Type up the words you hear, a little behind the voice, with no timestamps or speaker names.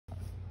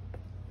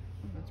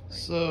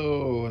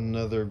So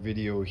another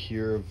video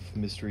here of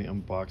mystery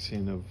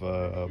unboxing of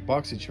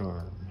Boxy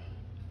Charm.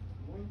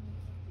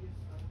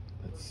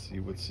 Let's see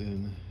what's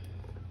in.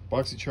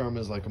 Boxy Charm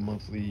is like a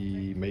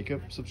monthly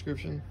makeup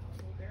subscription.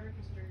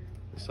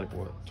 It's like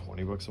what,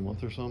 20 bucks a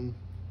month or something?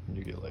 And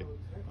you get like,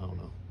 I don't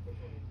know,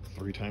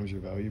 3 times your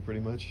value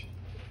pretty much.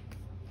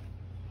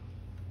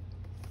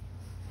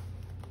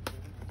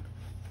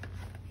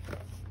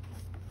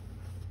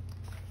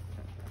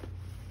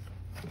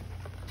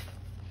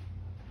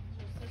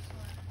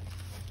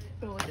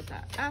 We'll look at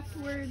that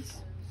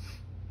afterwards.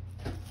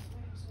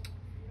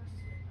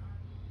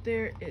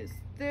 There is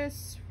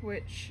this,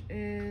 which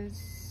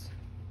is...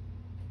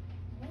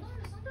 Hold on,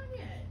 it's not done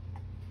yet.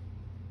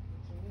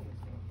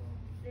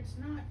 It's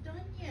not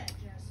done yet,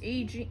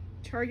 Jesse.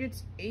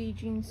 Targets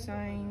aging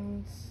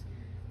signs,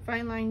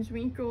 fine lines,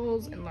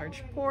 wrinkles,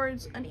 enlarged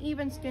pores,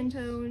 uneven skin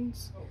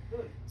tones,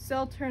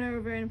 cell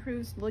turnover,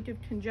 improves the look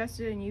of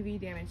congested and UV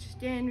damaged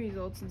skin,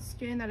 results in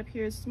skin that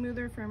appears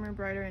smoother, firmer,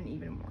 brighter, and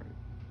even more.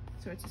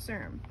 So it's a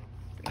serum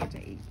for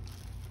anti-aging.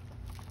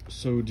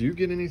 So do you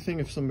get anything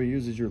if somebody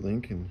uses your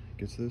link and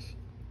gets this?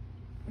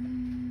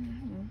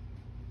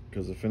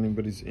 Because if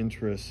anybody's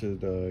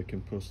interested, I can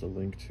post a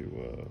link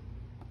to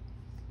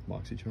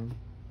Boxy Charm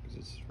because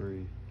it's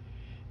very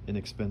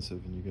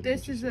inexpensive and you get.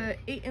 This is a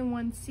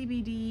 8-in-1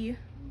 CBD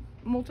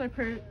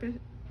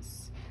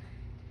multi-purpose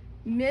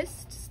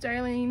mist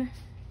styling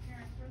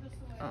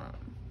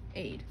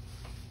aid,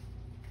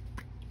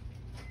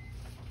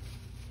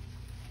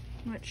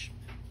 which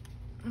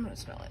I'm gonna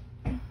smell it.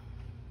 I'm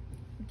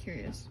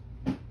curious.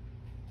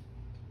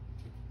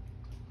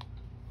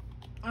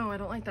 Oh, I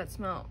don't like that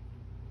smell.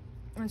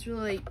 It's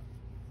really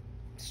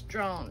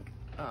strong.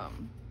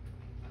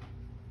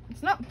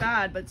 It's not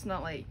bad, but it's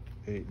not like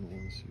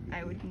 8-in-1 CBD.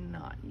 I would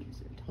not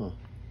use it. Huh.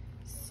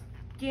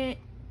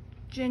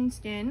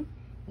 Skin.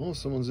 Well,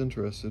 someone's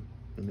interested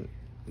in it.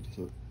 It's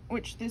a...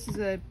 Which this is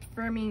a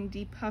firming,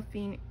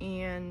 depuffing,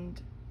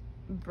 and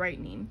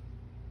brightening.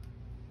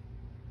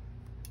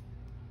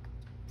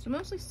 So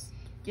mostly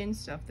skin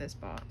stuff this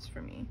box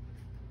for me.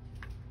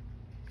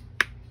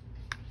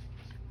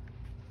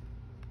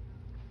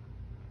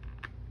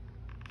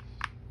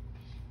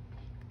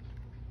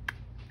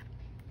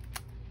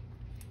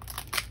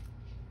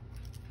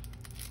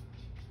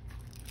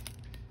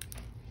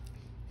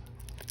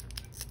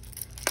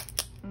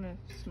 I'm gonna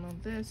smell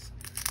this.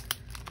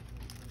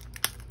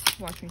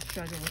 Watch me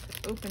struggle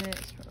to open it.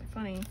 It's probably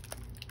funny.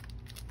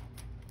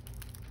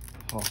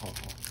 Ha ha ha.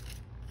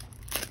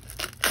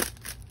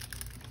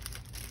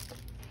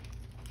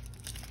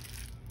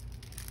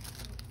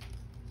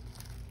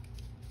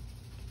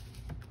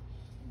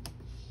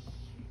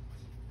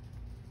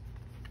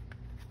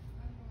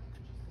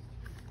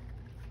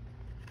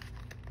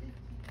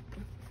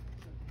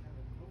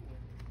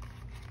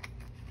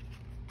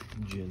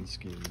 Gin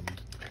skin.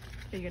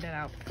 Figured it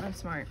out. I'm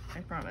smart, I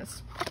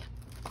promise.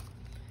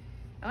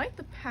 I like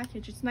the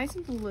package. It's nice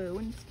and blue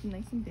and it's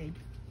nice and big.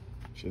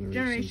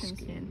 Generation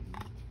skin.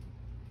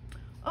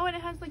 Oh, and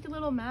it has like a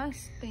little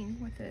mask thing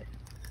with it.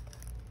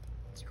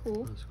 It's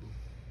cool. That's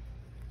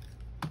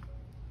cool.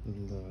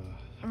 Little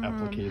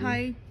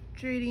applicator.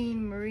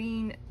 Hydrating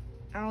marine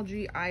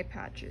algae eye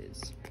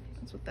patches.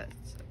 That's what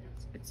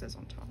it says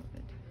on top of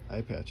it.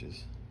 Eye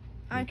patches.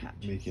 Eye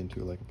patches. Make you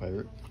into like a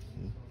pirate.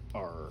 Yeah.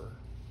 Arr.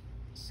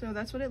 So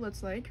that's what it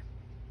looks like.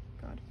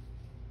 God.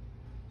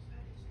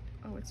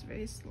 Oh, it's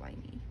very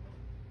slimy.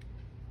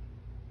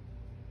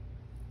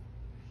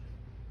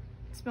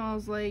 It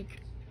smells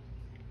like,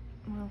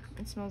 well,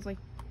 it smells like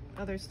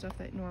other stuff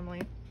that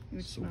normally you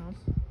would smell.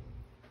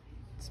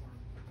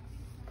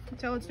 I can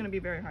tell it's going to be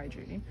very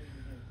hydrating,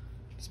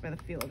 just by the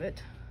feel of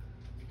it.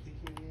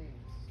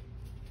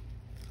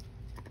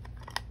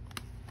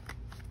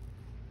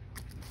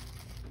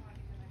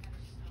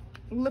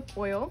 Lip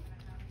oil.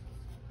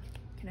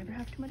 Can never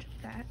have too much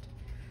of that.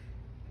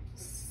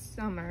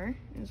 Summer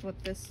is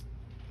what this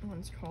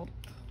one's called.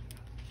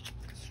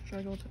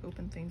 Struggle to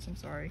open things, I'm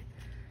sorry.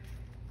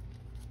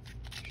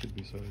 Should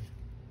be sorry.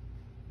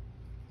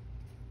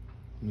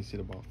 Let me see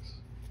the box.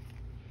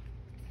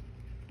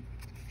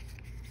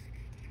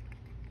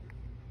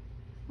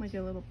 Like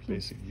a little pink.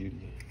 Basic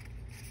beauty.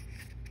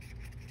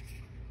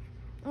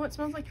 Oh, it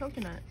smells like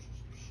coconut.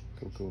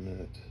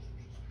 Coconut.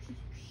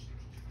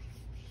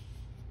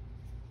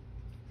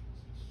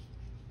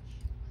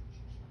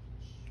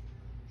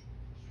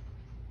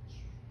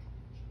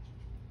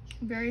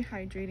 Very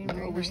hydrating.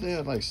 I wish they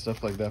had like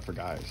stuff like that for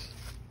guys.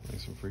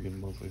 Like some freaking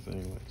monthly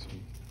thing, like some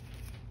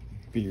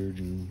beard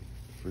and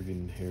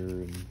friggin' hair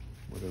and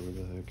whatever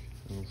the heck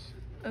else.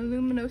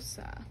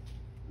 Luminosa.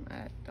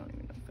 I don't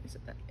even know if I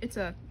said that. It's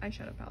a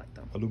eyeshadow palette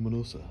though.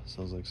 Luminosa.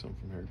 Sounds like something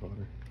from Harry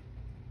Potter.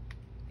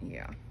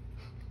 Yeah.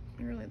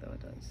 Really though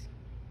it does.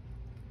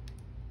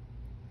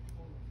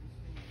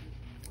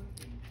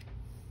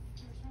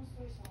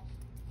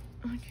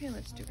 Okay,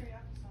 let's do it.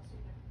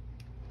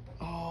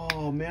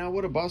 Oh man, I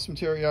would have bought some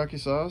teriyaki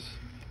sauce.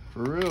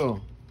 For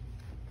real.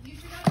 You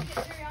forgot to get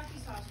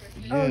teriyaki sauce, Ricky.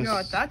 Oh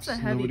god, that's a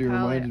heavy nobody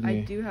palette. reminded I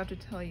me. do have to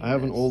tell you. I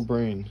have an this. old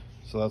brain,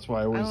 so that's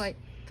why I always. I like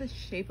the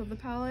shape of the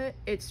palette.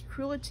 It's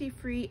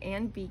cruelty-free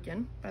and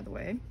vegan, by the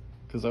way.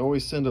 Because I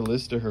always send a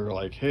list to her,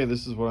 like, hey,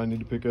 this is what I need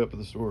to pick up at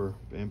the store.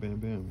 Bam, bam,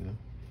 bam, you know?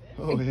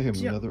 Oh, hey,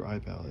 another eye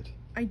palette.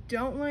 I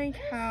don't like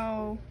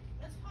how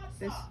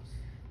this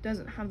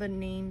doesn't have the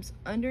names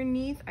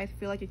underneath. I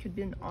feel like it could have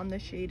been on the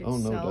shade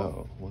itself. Oh, no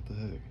doubt. What the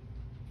heck?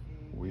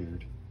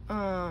 Weird.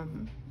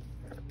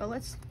 But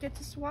let's get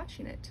to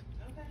swatching it.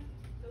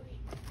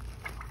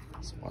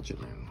 Swatch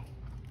it now.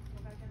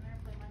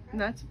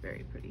 That's a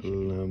very pretty shade.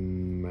 La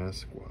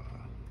Masqua.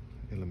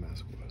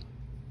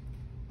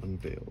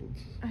 Unveiled.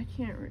 I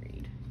can't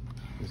read.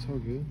 It's all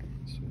good.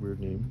 It's a weird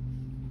name.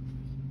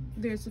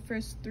 There's the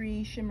first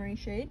 3 shimmery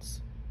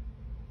shades.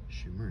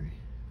 Shimmery.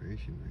 Very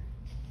shimmery.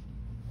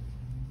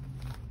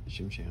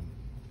 Shim sham.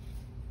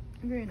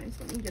 Very nice.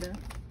 Let me get a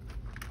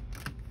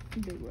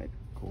big wipe.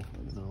 Cool.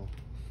 And I'll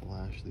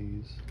flash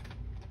these.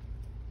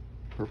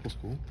 Purple's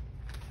cool.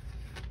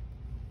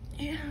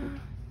 Yeah.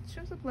 It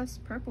shows up less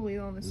purpley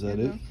on the Is skin. that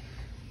it?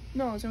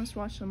 Though. No, I was gonna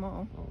swatch them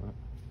all. Alright.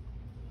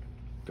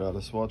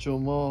 Gotta swatch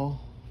them all.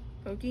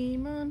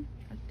 Pokemon.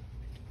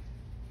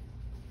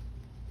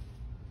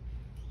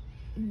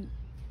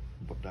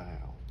 But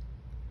dial.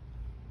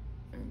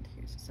 And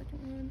here's the second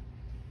one.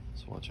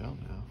 Swatch out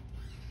now.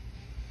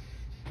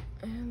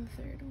 And the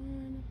third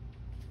one.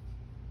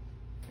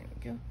 There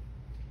we go.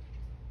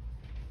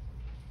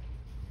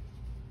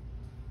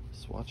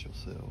 Swatch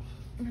yourself.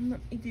 And let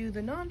me do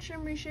the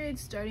non-shimmery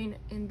shades, starting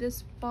in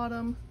this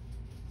bottom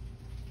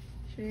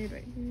shade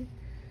right here.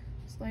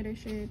 This lighter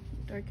shade,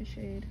 darker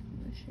shade,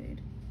 and this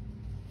shade.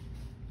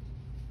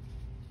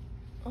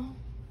 Oh,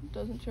 it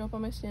doesn't show up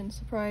on my skin.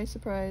 Surprise,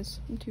 surprise.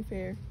 I'm too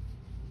fair.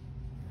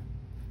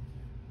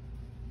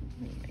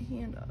 Take my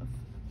hand off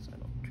so I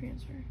don't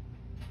transfer.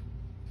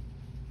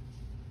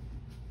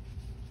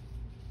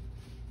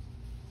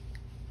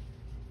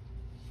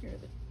 Here are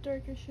the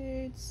darker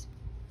shades.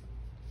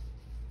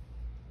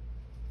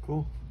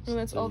 Cool. And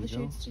that's there all you the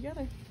go. shades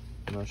together.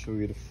 And I'll show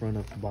you the front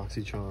of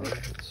Boxy Charm.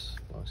 It's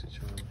Boxy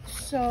Charm.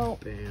 So,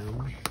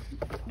 Bam.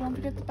 don't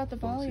forget about the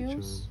Boxy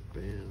values.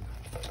 Charm. Bam.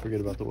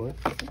 Forget about the what?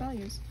 The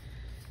values.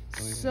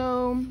 Oh, yeah.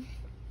 So,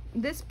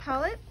 this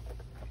palette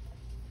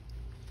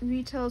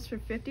retails for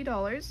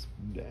 $50.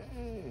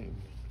 Dang.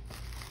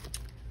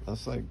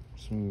 That's like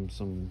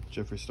some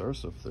Jeffree Star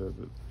stuff there,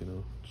 but you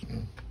know,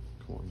 come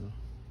on now.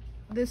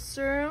 This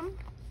serum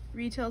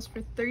retails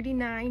for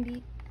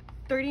 $39.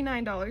 Oh my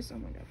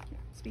god, I can't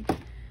speak.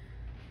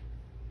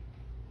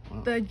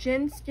 Wow. The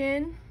Gen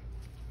Skin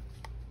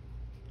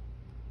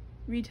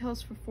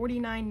retails for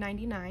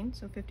 $49.99,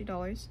 so $50.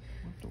 What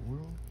the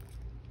world?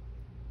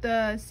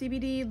 The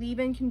CBD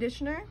leave-in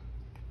conditioner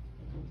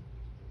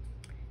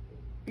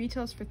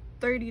retails for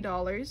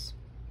 $30.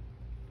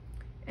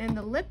 And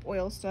the lip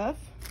oil stuff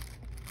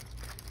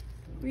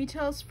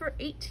retails for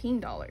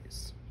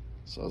 $18.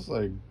 So that's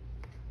like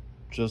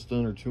just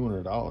under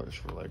 $200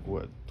 for like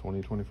what,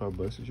 25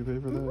 bucks did you pay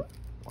for that?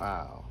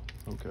 Wow.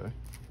 Okay.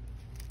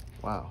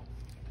 Wow.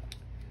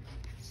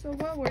 So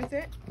well worth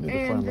it. I need to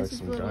And find, this like, is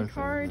some the little guy thing,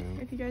 card man.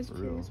 if you guys are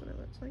For real. curious what it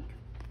looks like.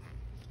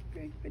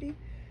 Very pretty.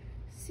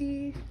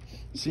 See,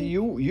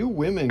 you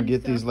women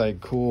get these Stuff.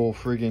 like cool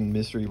friggin'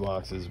 mystery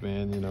boxes,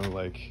 man. You know,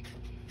 like,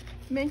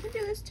 men can do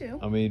this too.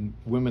 I mean,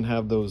 women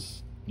have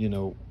those, you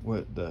know,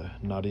 what, the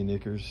naughty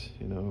knickers,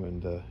 you know,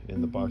 and the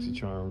Boxy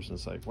Charms. And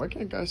it's like, why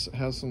can't guys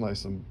have some like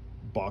some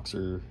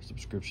boxer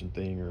subscription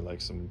thing or like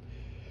some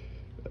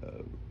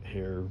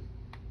hair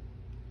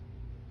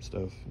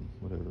stuff,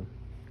 whatever.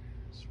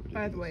 It's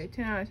By the ridiculous. way,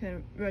 10 out of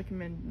 10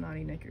 recommend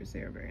Naughty Knickers.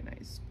 They are very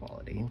nice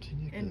quality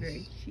Naughty and very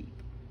Knickers. cheap.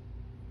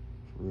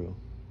 For real.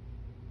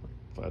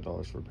 Like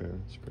 $5 for a pair.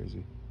 It's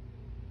crazy.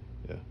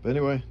 Yeah. But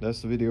anyway,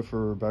 that's the video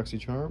for Boxy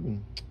Charm,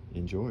 and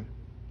enjoy.